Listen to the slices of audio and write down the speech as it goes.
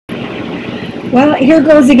Well, here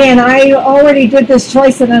goes again. I already did this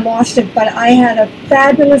twice and I lost it, but I had a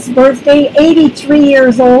fabulous birthday, 83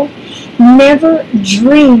 years old. Never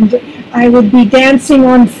dreamed I would be dancing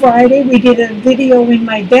on Friday. We did a video in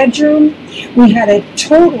my bedroom. We had a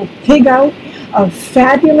total pig out of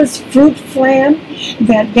fabulous fruit flan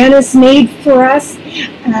that Dennis made for us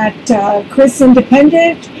at Chris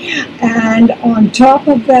Independent. And on top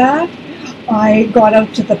of that, I got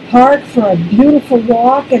out to the park for a beautiful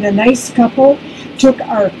walk, and a nice couple took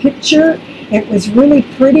our picture. It was really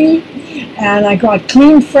pretty, and I got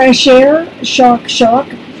clean, fresh air, shock,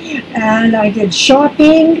 and I did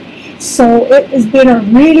shopping. So it has been a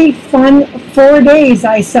really fun 4 days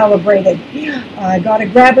I celebrated. I got to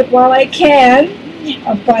grab it while I can,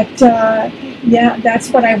 but yeah, that's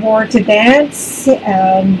what I wore to dance,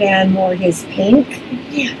 and Dan wore his pink,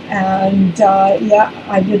 and yeah,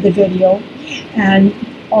 I did the video, and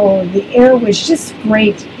oh, the air was just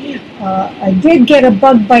great. I did get a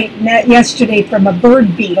bug bite yesterday from a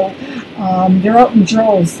bird beetle. They're out in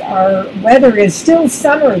droves. Our weather is still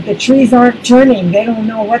summer. The trees aren't turning. They don't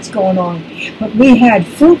know what's going on. But we had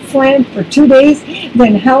fruit flan for 2 days.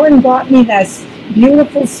 Then Helen bought me this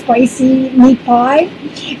beautiful spicy meat pie,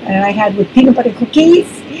 and I had with peanut butter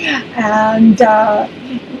cookies. And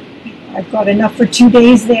I've got enough for 2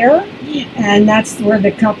 days there. And that's where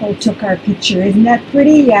the couple took our picture. Isn't that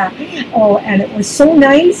pretty? Yeah. Oh, and it was so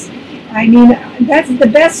nice. I mean, that's the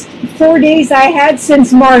best 4 days I had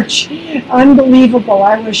since March. Unbelievable.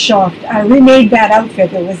 I was shocked. I remade that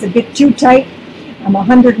outfit. It was a bit too tight. I'm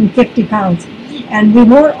 150 pounds. And we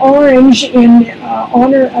wore orange in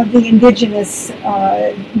honor of the Indigenous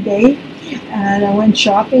Day. And I went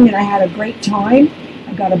shopping and I had a great time.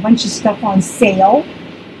 I got a bunch of stuff on sale.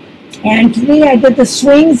 And today I did the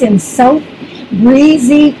swings in South.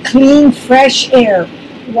 Breezy, clean, fresh air.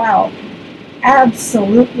 Wow.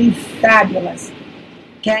 Absolutely fabulous.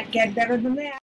 Can't get better than that.